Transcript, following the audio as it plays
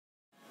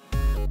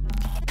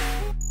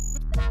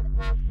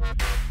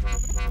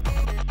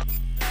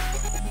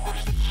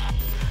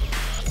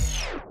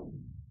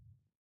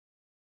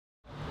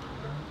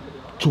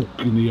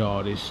talking the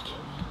hardest.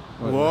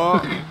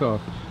 What?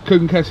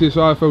 Couldn't catch this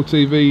iFL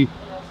TV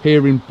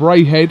here in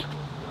Braehead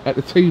at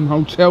the team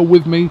hotel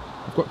with me.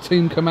 I've got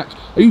Team Camacho.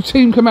 Are you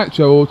Team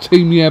Camacho or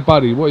Team Yeah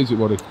Buddy? What is it,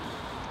 Waddy?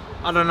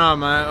 I don't know,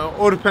 man. It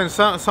all depends.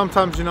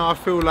 Sometimes, you know, I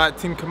feel like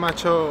Team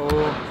Camacho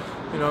or,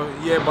 you know,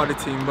 Yeah Buddy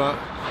team, but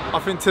I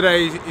think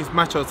today is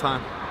Macho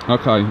time.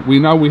 Okay, we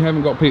know we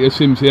haven't got Peter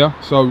Sims here,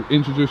 so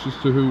introduce us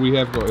to who we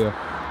have got here.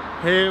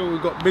 Here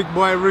we've got big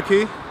boy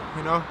Ricky,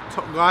 you know,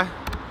 top guy.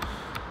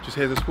 Just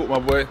here to support my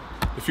boy,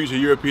 the future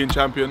European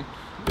champion, in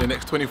the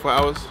next 24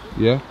 hours.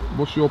 Yeah,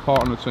 what's your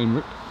part on the team,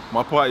 Rick?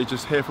 My part is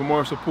just here for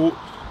moral support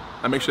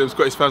and make sure the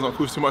Scottish fans don't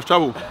cause too much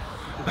trouble.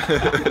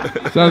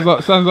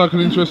 sounds like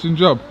an interesting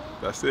job.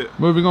 That's it.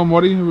 Moving on,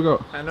 Waddy, who we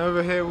got? And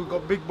over here we've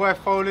got big boy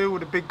Foley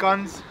with the big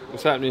guns.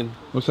 What's happening?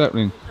 What's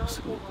happening?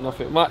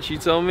 Nothing much, you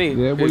tell me.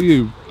 Yeah, what are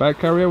you? Bad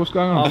carrier? What's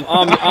going on?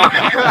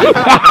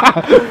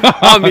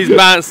 I'm his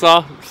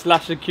bouncer,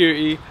 /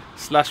 security, /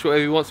 whatever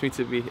he wants me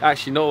to be.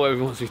 Actually, not whatever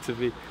he wants me to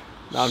be.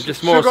 No, I'm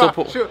just more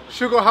support.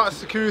 Sugar Hut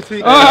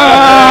security. Oh! Cat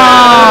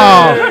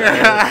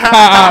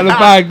out of the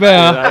bag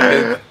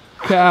there.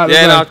 Cat out of the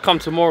bag. No, I'd come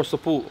to moral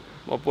support,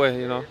 my boy,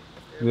 you know.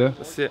 Yeah.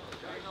 That's it.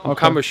 I'm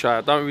camera shy.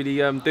 I don't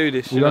really do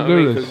this. You know what I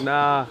mean? 'Cause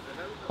nah.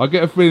 I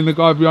get a feeling the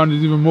guy behind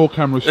is even more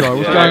camera shy.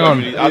 What's going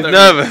on? He's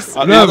nervous.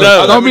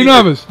 Don't be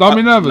nervous. Don't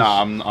be nervous.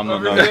 Nah, I'm not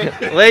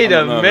nervous. Wait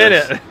a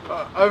minute.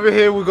 Over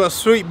here we've got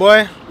Sweet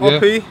Boy,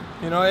 Oppie.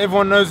 You know,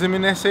 everyone knows him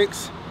in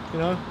Essex. You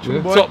know,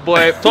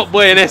 Boy. Top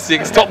boy in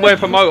Essex, top boy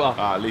promoter.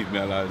 Leave me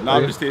alone. No,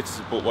 I'm just here to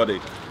support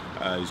Waddy.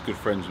 He's good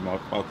friends with my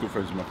good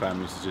friends with my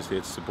family. So just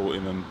here to support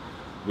him, and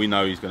we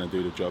know he's going to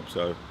do the job.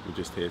 So we're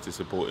just here to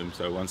support him.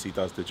 So once he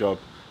does the job,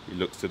 he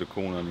looks to the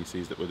corner and he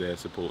sees that we're there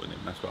supporting him.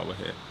 That's why we're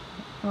here.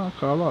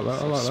 Okay, I like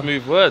that. I like that.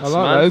 Smooth words, I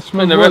like man. That.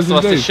 Smooth the words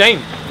rest of us to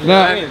shame.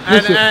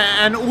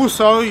 And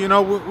also, you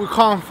know, we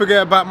can't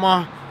forget about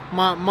my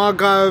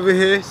guy over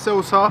here,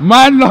 Selsa.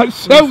 Man like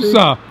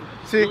Selsa.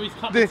 See,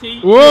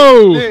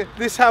 whoa!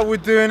 This how we're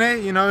doing it.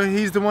 You know,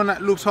 he's the one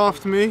that looks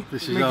after me.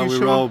 This is how we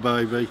roll,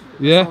 baby.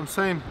 Yeah. That's what I'm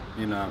saying.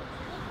 You know.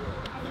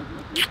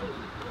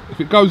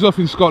 If it goes off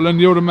in Scotland,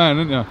 you're the man,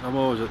 aren't you? I'm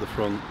always at the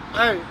front.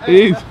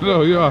 He is.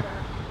 No, you are.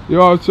 You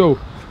are at all.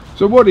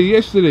 So, Waddy,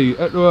 yesterday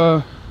at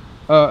the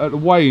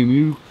weigh-in,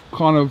 you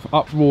kind of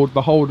uproared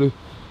the whole of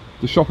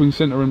the shopping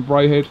centre in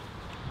Braehead,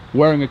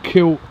 wearing a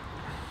kilt,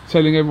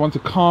 telling everyone to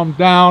calm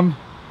down,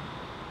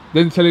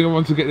 then telling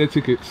everyone to get their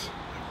tickets.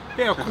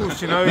 Yeah, of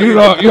course, you know.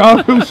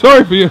 I feel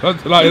sorry for you,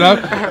 like, you know.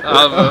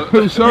 I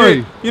feel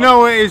sorry. You know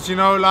what it is, you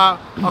know, like,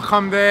 I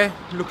come there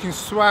looking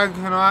swag,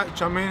 you know, do you know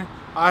what I mean?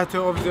 I had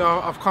to, obviously,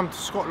 I've come to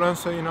Scotland,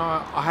 so, you know,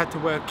 I had to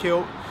wear a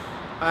kilt.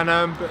 And,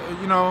 but,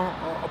 you know,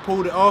 I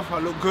pulled it off, I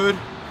looked good,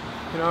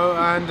 you know,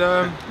 and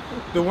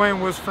the weigh-in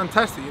was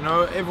fantastic, you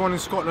know. Everyone in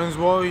Scotland as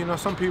well, you know,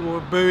 some people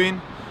were booing.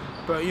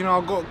 But, you know,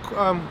 I got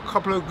a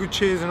couple of good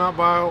cheers and that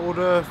by all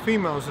the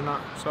females and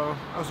that, so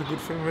that was a good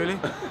thing, really.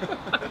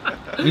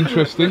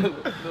 Interesting.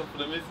 Not for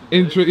the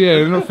missus.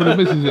 Yeah, not for the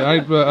missus, it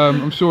ain't, but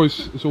I'm sure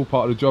it's all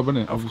part of the job, isn't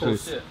it?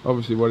 Obviously,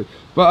 obviously, Waddy.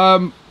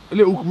 But a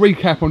little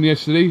recap on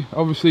yesterday.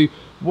 Obviously,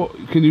 what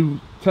can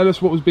you tell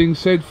us what was being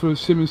said for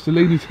Simmons to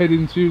lean his head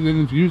into,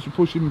 then for you to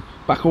push him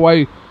back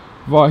away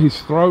via his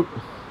throat?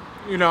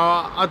 You know,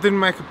 I didn't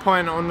make a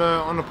point on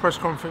the press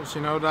conference,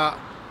 you know, that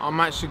I'm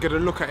actually going to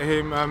look at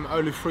him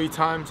only 3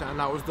 times, and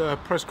that was the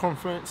press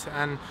conference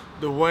and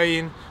the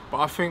weigh-in. But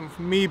I think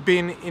me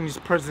being in his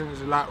presence,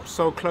 like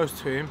so close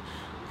to him,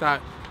 that,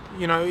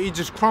 you know, he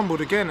just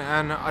crumbled again.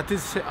 And I did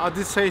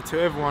say to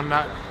everyone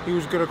that he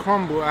was going to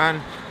crumble,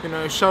 and, you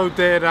know, it showed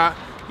there that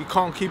he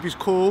can't keep his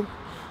cool.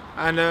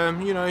 And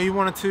you know, he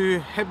wanted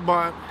to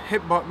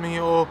headbutt me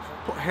or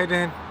put head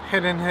and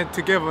head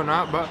together and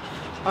that, but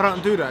I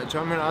don't do that. Do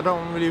you know what I mean? I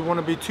don't really want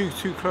to be too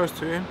close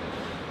to him.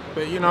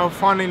 But, you know,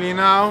 finally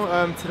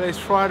now, today's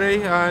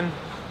Friday, and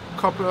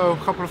a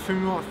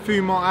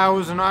few more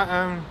hours and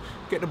that,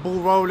 get the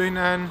ball rolling,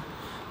 and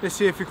let's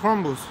see if he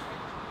crumbles.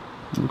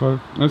 Okay,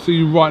 I see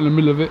you right in the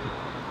middle of it,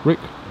 Rick.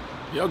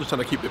 Yeah, I'm just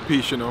trying to keep the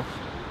peace, you know,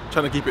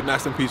 trying to keep it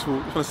nice and peaceful.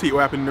 Just want to see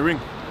what happened in the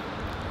ring.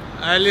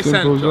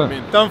 Listen,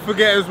 don't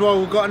forget as well,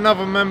 we've got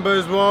another member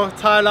as well,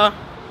 Tyler.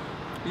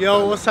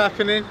 Yo, what's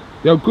happening?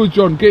 Yo, good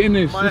John, get in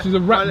this. This is a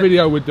rap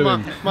video we're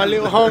doing. My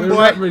little homeboy.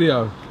 Rap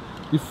video.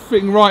 You're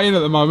fitting right in at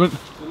the moment.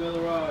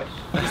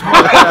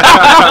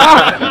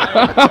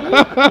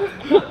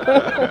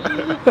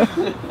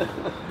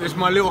 This is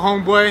my little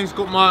homeboy. He's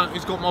got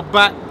my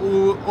back.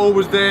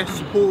 Always there,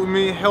 supporting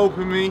me,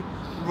 helping me,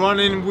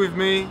 running with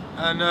me,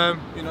 and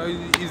you know,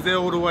 he's there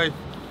all the way.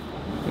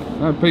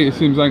 No, Peter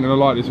Sims ain't gonna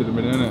like this at the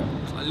minute,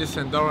 innit?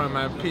 Listen, don't worry,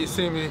 man. Peter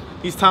Sims,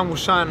 his time will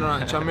shine, right?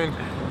 Do you know what I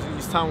mean?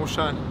 His time will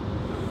shine.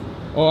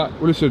 All right.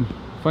 Well, listen.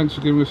 Thanks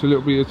for giving us a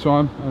little bit of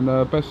time, and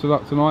best of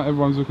luck tonight.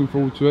 Everyone's looking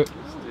forward to it.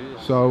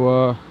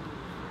 So,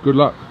 good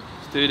luck.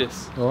 Let's do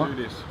this. All right. Let's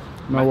do this.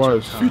 No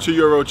worries. Future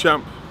Euro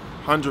champ,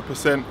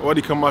 100%.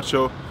 Wadi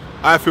Camacho,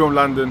 iFL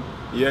London.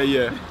 Yeah,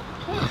 yeah.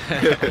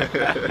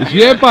 It's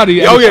yeah,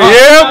 buddy. Oh yeah,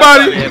 yeah,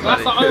 buddy. Yeah, buddy.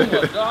 That's the home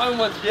one. The home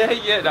one's yeah,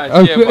 yeah. No,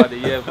 it's yeah, buddy.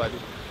 Yeah, buddy.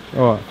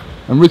 All right.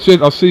 And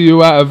Richard, I'll see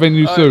you at a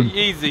venue soon.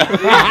 Easy. Slow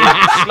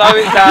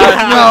it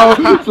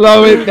down. No,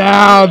 slow it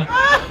down.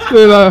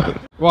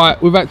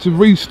 Right, we've had to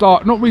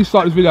not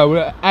restart this video,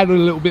 we'll add a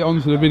little bit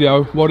onto the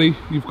video. Waddy,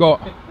 you've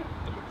got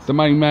the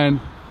main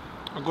man.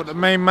 I've got the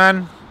main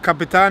man,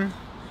 Capitan,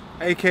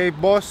 aka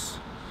Boss,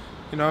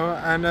 you know,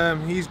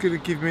 and he's going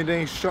to give me the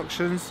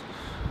instructions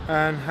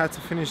and how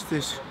to finish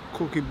this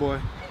cookie boy.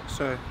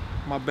 So,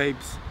 my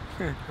babes.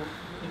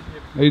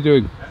 How you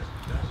doing?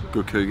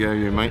 Good Coog, how are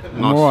you, mate?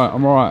 I'm alright,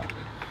 I'm alright.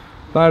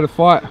 Day of the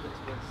fight,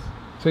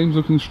 team's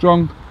looking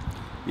strong.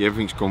 Yeah,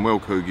 everything's gone well,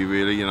 Coogie,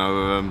 really. You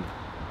know,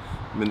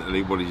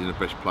 mentally, Waddy's in the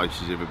best place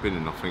he's ever been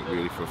in, I think,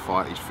 really, for a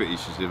fight. He's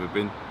fittest he's ever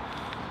been.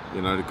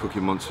 You know, the cookie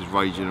monster's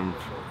raging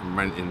and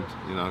ranting,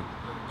 you know.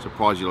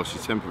 Surprised he lost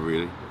his temper,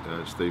 really,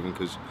 Stephen,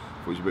 because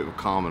he was a bit of a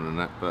calmer than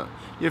that. But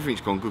yeah,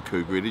 everything's gone good,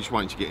 Coog, really. Just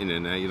waiting to get in there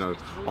now, you know.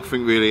 I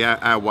think, really,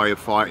 our way of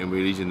fighting,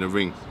 really, is in the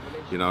ring.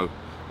 You know,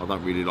 I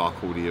don't really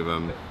like all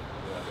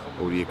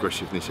the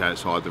aggressiveness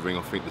outside the ring.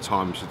 I think the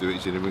time to do it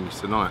is in the ring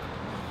tonight.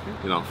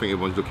 You know, I think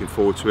everyone's looking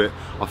forward to it.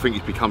 I think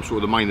it's become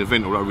sort of the main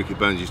event, although Ricky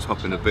Burns is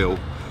topping the bill.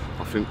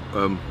 I think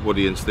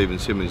Waddy and Stephen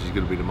Simmons is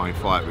going to be the main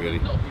fight, really,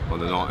 on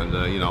the night. And,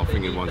 you know, I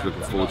think everyone's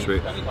looking forward to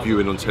it,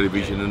 viewing on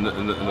television and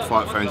the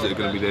fight fans that are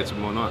going to be there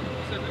tomorrow night.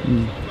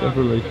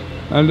 Definitely.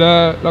 And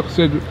like I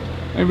said,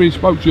 everybody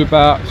spoke to you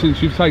about,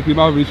 since you've taken him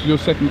over, this is your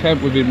second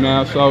camp with him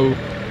now, so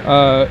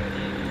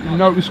you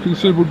notice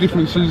considerable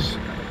differences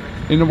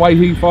in the way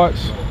he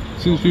fights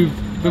since you've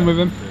been with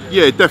him?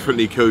 Yeah,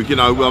 definitely, Coog. You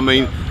know, I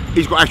mean,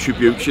 he's got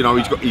attributes. You know,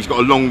 he's got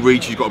a long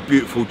reach. He's got a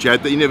beautiful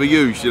jab that he never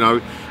used. You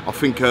know, I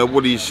think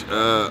what he's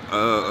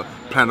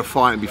plan of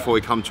fighting before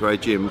he come to our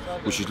gym,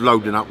 which is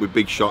loading up with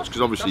big shots,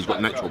 because obviously he's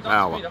got natural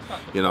power.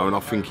 You know, and I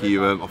think he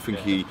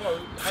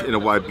in a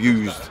way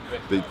abused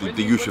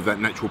the use of that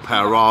natural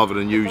power rather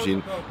than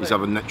using his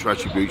other natural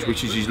attributes,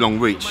 which is his long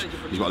reach.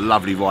 He's got a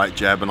lovely right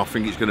jab, and I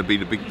think it's going to be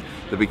the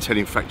big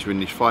telling factor in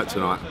this fight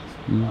tonight.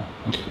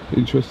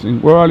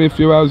 Interesting. We're only a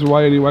few hours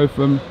away anyway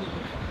from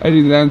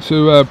heading down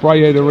to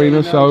Brayhead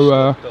Arena,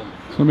 so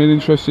it's going to be an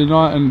interesting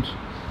night, and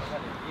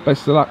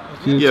best of luck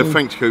to you. Yeah, team.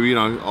 thanks, Coo. You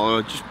know,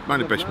 I just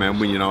made the best man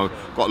win. You know,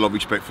 got a lot of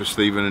respect for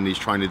Stephen and his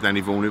trainer Danny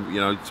Vaughan. You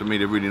know, to me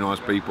they're really nice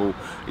people.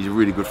 He's a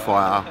really good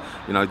fighter.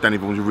 You know, Danny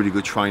Vaughan's a really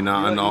good trainer,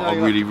 and I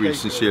really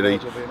sincerely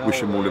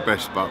wish him all the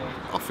best. But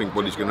I think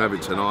Waddy's going to have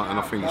it tonight, and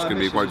I think it's going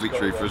to be a great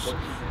victory for us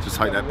to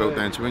take that belt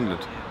down to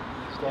England.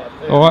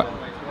 All right.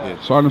 Yeah.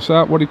 Sign us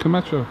out, Waddy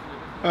Camacho.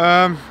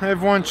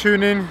 Everyone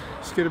tune in,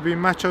 it's going to be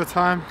macho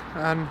time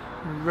and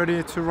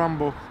ready to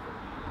rumble.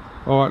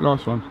 Alright,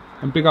 nice one.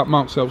 And big up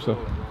Mark Seltzer.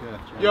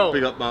 Yo!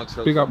 Big up Mark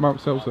Seltzer. Big up Mark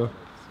Seltzer.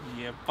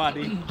 Yeah,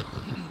 buddy.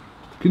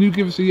 Can you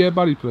give us a yeah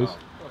buddy, please?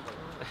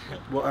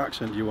 What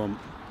accent do you want?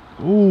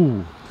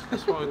 Ooh.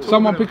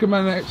 Someone pick a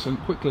man an accent,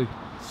 quickly.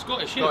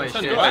 Scottish, yeah.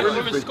 Right?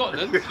 We're in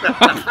Scotland.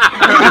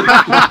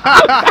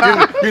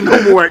 Your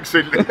normal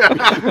accent.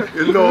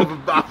 Your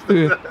northern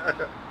bastard.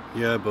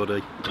 Yeah,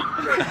 buddy.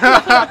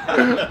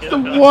 It's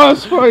the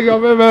worst thing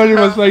I've ever heard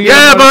anyone say.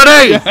 Yeah,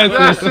 buddy! Yes,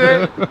 that's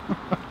it.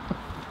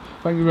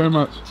 Thank you very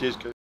much. Cheers,